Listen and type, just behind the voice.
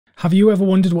Have you ever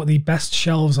wondered what the best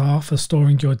shelves are for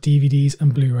storing your DVDs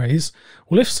and Blu-rays?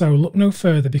 Well, if so, look no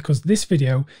further because this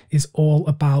video is all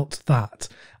about that.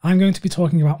 I'm going to be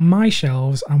talking about my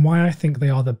shelves and why I think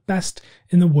they are the best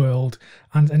in the world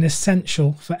and an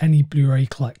essential for any Blu-ray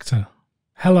collector.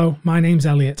 Hello, my name's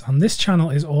Elliot and this channel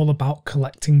is all about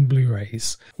collecting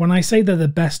Blu-rays. When I say they're the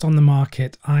best on the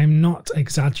market, I'm not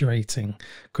exaggerating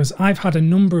because I've had a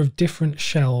number of different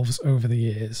shelves over the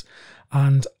years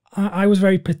and I was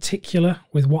very particular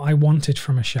with what I wanted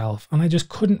from a shelf and I just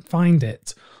couldn't find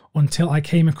it until I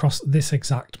came across this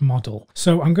exact model.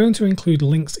 So I'm going to include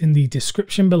links in the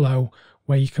description below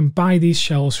where you can buy these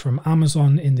shelves from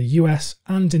Amazon in the US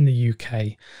and in the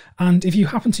UK. And if you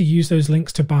happen to use those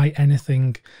links to buy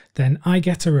anything, then I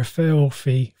get a referral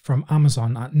fee from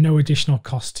Amazon at no additional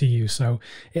cost to you. So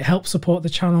it helps support the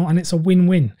channel and it's a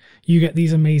win-win. You get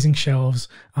these amazing shelves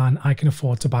and I can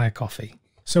afford to buy a coffee.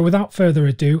 So without further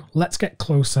ado, let's get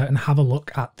closer and have a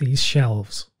look at these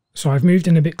shelves. So I've moved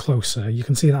in a bit closer. You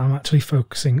can see that I'm actually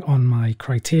focusing on my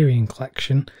Criterion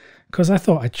collection because I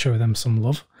thought I'd show them some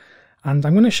love. And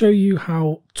I'm going to show you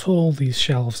how tall these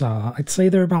shelves are. I'd say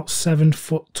they're about 7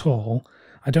 foot tall.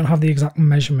 I don't have the exact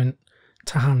measurement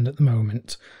to hand at the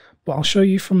moment, but I'll show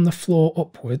you from the floor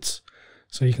upwards.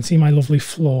 So you can see my lovely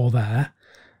floor there.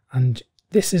 And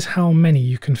this is how many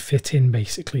you can fit in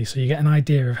basically, so you get an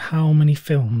idea of how many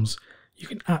films you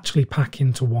can actually pack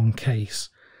into one case.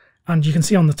 And you can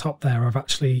see on the top there I've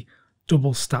actually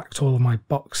double stacked all of my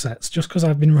box sets just because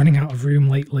I've been running out of room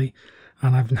lately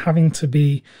and I've been having to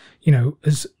be, you know,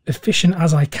 as efficient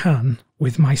as I can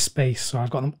with my space. So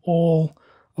I've got them all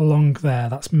along there.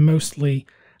 That's mostly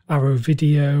Arrow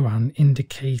Video and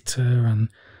Indicator and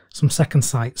some Second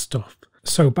Sight stuff.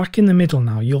 So back in the middle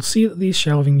now, you'll see that these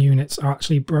shelving units are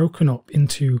actually broken up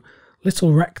into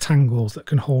little rectangles that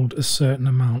can hold a certain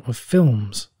amount of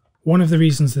films. One of the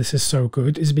reasons this is so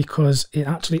good is because it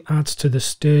actually adds to the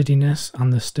sturdiness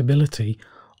and the stability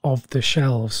of the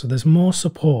shelves. So there's more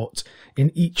support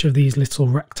in each of these little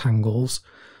rectangles.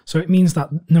 So it means that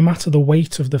no matter the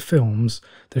weight of the films,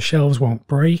 the shelves won't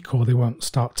break or they won't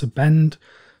start to bend.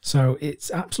 So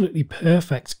it's absolutely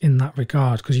perfect in that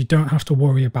regard because you don't have to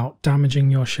worry about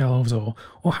damaging your shelves or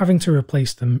having to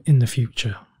replace them in the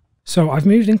future. So I've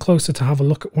moved in closer to have a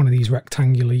look at one of these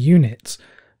rectangular units.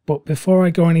 But before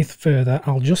I go any further,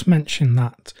 I'll just mention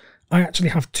that I actually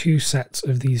have 2 sets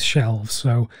of these shelves.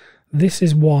 So this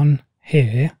is one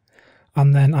here,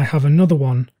 and then I have another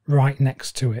one right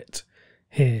next to it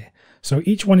here. So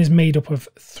each one is made up of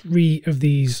 3 of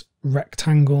these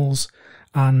rectangles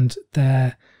and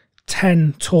they're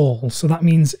 10 tall. So that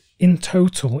means in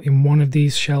total in one of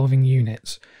these shelving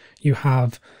units, you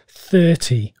have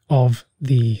 30 of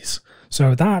these.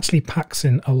 So that actually packs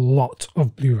in a lot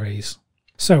of Blu-rays.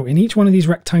 So in each one of these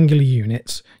rectangular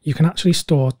units, you can actually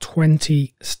store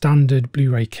 20 standard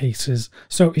Blu-ray cases.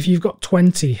 So if you've got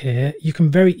 20 here, you can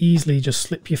very easily just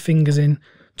slip your fingers in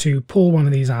to pull one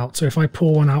of these out. So if I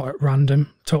pull one out at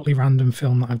random, totally random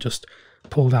film that I've just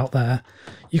pulled out there,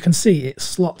 you can see it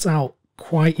slots out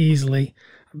quite easily,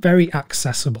 very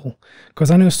accessible.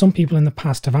 Because I know some people in the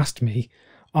past have asked me,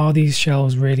 are these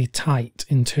shelves really tight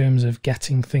in terms of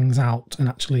getting things out and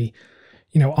actually,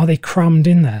 you know, are they crammed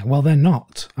in there? Well, they're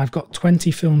not. I've got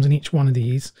 20 films in each one of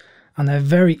these and they're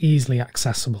very easily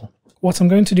accessible. What I'm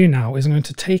going to do now is I'm going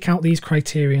to take out these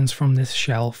criterions from this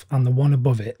shelf and the one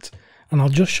above it, and I'll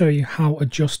just show you how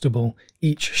adjustable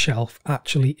each shelf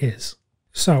actually is.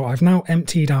 So I've now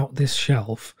emptied out this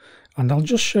shelf and I'll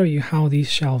just show you how these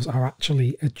shelves are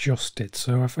actually adjusted.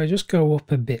 So if I just go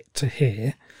up a bit to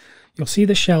here, you'll see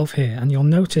the shelf here and you'll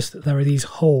notice that there are these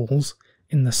holes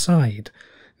in the side.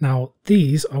 Now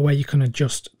these are where you can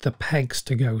adjust the pegs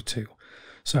to go to.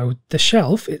 So the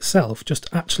shelf itself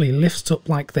just actually lifts up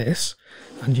like this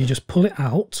and you just pull it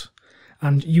out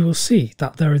and you will see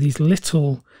that there are these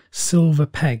little silver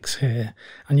pegs here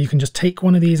and you can just take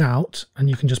one of these out and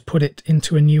you can just put it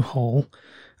into a new hole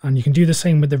and you can do the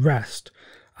same with the rest,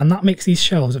 and that makes these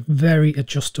shelves very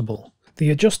adjustable.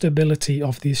 The adjustability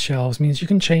of these shelves means you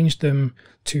can change them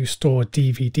to store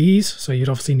DVDs, so you'd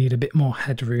obviously need a bit more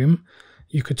headroom.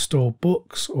 You could store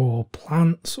books or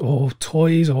plants or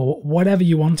toys or whatever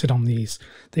you wanted on these.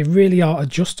 They really are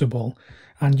adjustable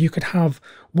and you could have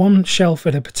one shelf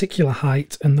at a particular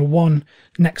height and the one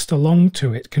next along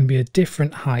to it can be a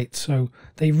different height. So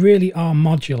they really are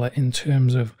modular in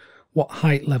terms of what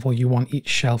height level you want each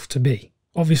shelf to be.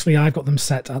 Obviously I've got them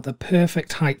set at the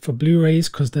perfect height for Blu-rays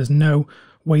because there's no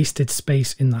wasted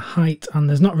space in the height and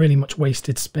there's not really much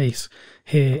wasted space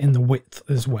here in the width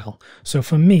as well. So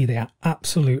for me they are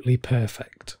absolutely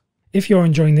perfect. If you're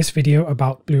enjoying this video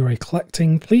about Blu-ray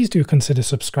collecting, please do consider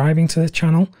subscribing to the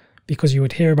channel, because you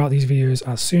would hear about these videos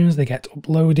as soon as they get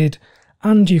uploaded,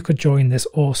 and you could join this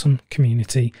awesome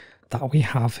community that we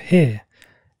have here.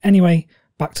 Anyway,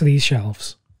 back to these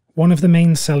shelves. One of the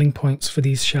main selling points for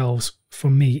these shelves, for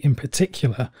me in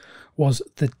particular, was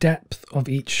the depth of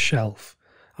each shelf.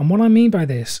 And what I mean by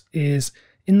this is,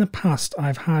 in the past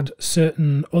I've had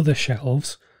certain other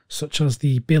shelves, such as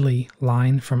the Billy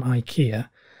line from IKEA,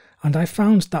 and I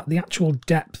found that the actual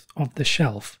depth of the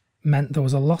shelf meant there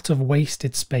was a lot of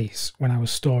wasted space when I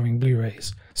was storing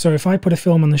Blu-rays. So if I put a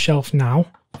film on the shelf now,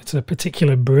 it's a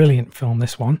particular brilliant film,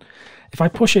 this one, if I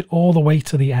push it all the way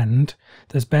to the end,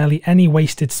 there's barely any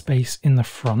wasted space in the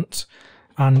front,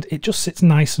 and it just sits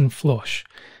nice and flush.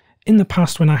 In the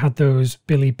past, when I had those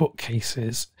Billy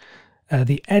bookcases,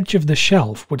 the edge of the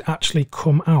shelf would actually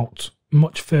come out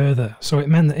much further, so it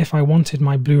meant that if I wanted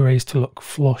my Blu-rays to look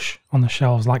flush on the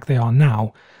shelves like they are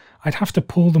now, I'd have to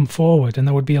pull them forward and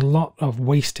there would be a lot of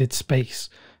wasted space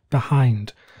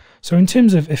behind. So in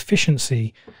terms of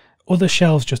efficiency, other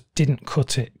shelves just didn't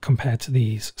cut it compared to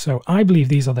these. So I believe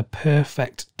these are the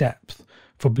perfect depth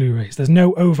for Blu-rays. There's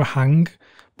no overhang,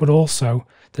 but also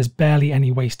there's barely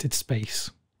any wasted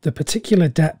space. The particular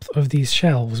depth of these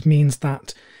shelves means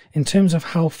that in terms of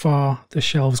how far the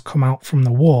shelves come out from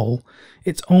the wall,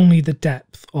 it's only the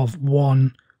depth of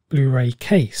one Blu-ray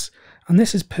case. And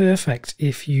this is perfect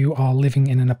if you are living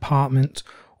in an apartment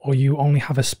or you only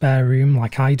have a spare room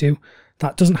like I do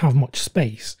that doesn't have much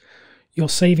space. You're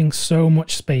saving so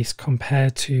much space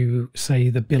compared to, say,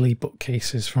 the Billy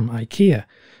bookcases from IKEA,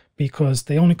 because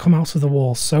they only come out of the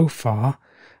wall so far,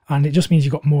 and it just means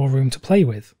you've got more room to play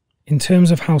with. In terms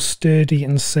of how sturdy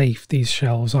and safe these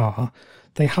shelves are,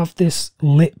 they have this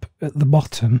lip at the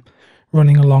bottom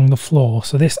running along the floor,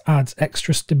 so this adds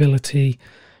extra stability,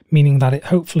 meaning that it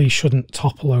hopefully shouldn't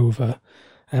topple over.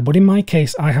 But in my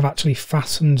case, I have actually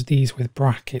fastened these with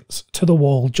brackets to the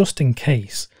wall just in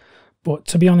case. But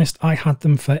to be honest, I had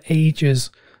them for ages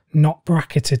not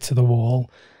bracketed to the wall,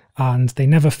 and they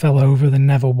never fell over, they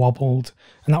never wobbled,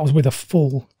 and that was with a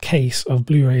full case of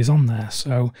Blu-rays on there.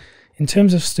 So in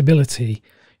terms of stability,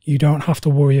 you don't have to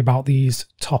worry about these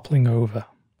toppling over.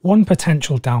 One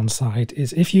potential downside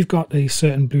is if you've got a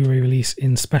certain Blu-ray release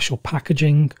in special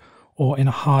packaging or in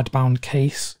a hardbound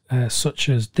case, such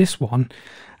as this one,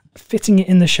 fitting it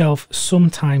in the shelf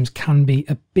sometimes can be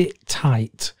a bit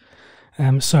tight.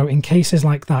 So in cases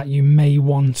like that, you may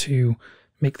want to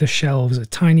make the shelves a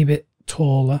tiny bit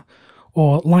taller,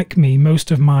 or like me, most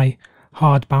of my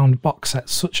hardbound box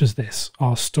sets such as this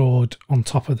are stored on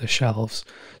top of the shelves.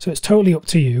 So it's totally up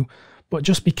to you, but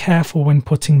just be careful when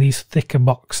putting these thicker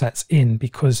box sets in,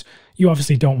 because you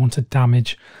obviously don't want to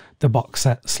damage the box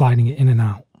set sliding it in and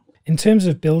out. In terms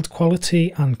of build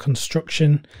quality and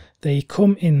construction, they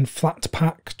come in flat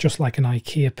pack, just like an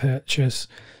IKEA purchase,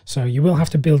 so you will have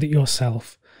to build it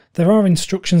yourself. There are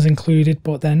instructions included,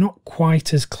 but they're not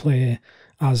quite as clear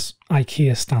as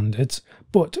IKEA standards,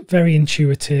 but very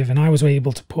intuitive, and I was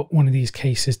able to put one of these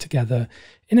cases together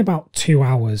in about 2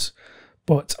 hours.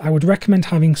 But I would recommend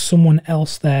having someone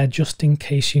else there just in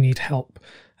case you need help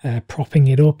propping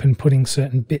it up and putting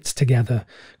certain bits together,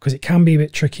 because it can be a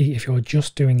bit tricky if you're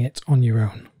just doing it on your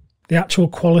own. The actual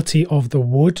quality of the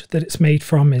wood that it's made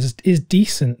from is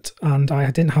decent, and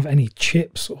I didn't have any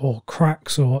chips or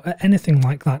cracks or anything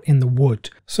like that in the wood.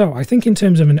 So I think in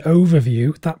terms of an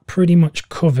overview, that pretty much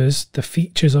covers the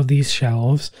features of these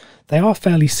shelves. They are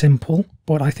fairly simple,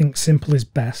 but I think simple is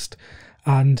best,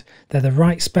 and they're the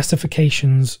right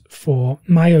specifications for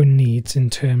my own needs in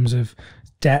terms of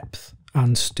depth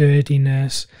and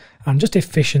sturdiness and just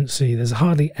efficiency. There's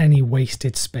hardly any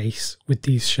wasted space with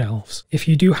these shelves. If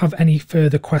you do have any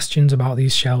further questions about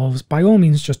these shelves, by all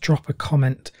means just drop a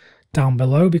comment down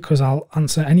below, because I'll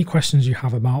answer any questions you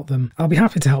have about them. I'll be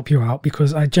happy to help you out,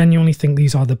 because I genuinely think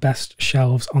these are the best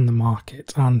shelves on the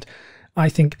market, and I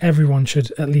think everyone should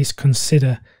at least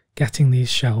consider getting these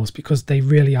shelves because they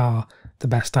really are the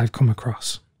best I've come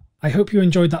across. I hope you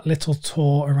enjoyed that little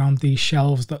tour around the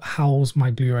shelves that house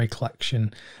my Blu-ray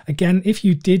collection. Again, if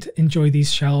you did enjoy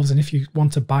these shelves and if you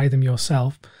want to buy them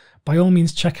yourself, by all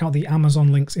means check out the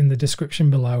Amazon links in the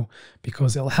description below,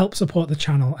 because it'll help support the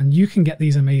channel and you can get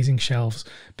these amazing shelves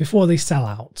before they sell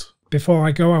out. Before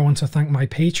I go, I want to thank my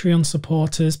Patreon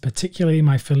supporters, particularly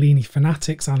my Fellini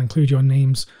fanatics. I'll include your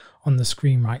names on the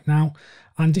screen right now.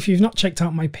 And if you've not checked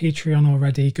out my Patreon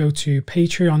already, go to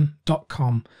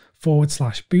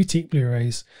patreon.com/boutique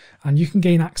Blu-rays and you can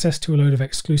gain access to a load of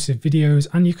exclusive videos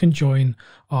and you can join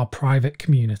our private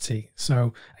community.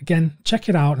 So again, check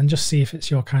it out and just see if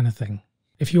it's your kind of thing.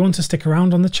 If you want to stick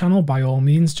around on the channel, by all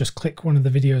means, just click one of the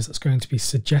videos that's going to be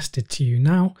suggested to you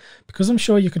now, because I'm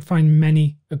sure you could find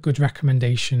many a good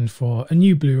recommendation for a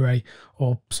new Blu-ray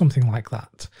or something like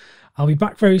that. I'll be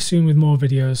back very soon with more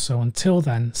videos, so until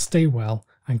then, stay well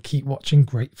and keep watching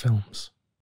great films.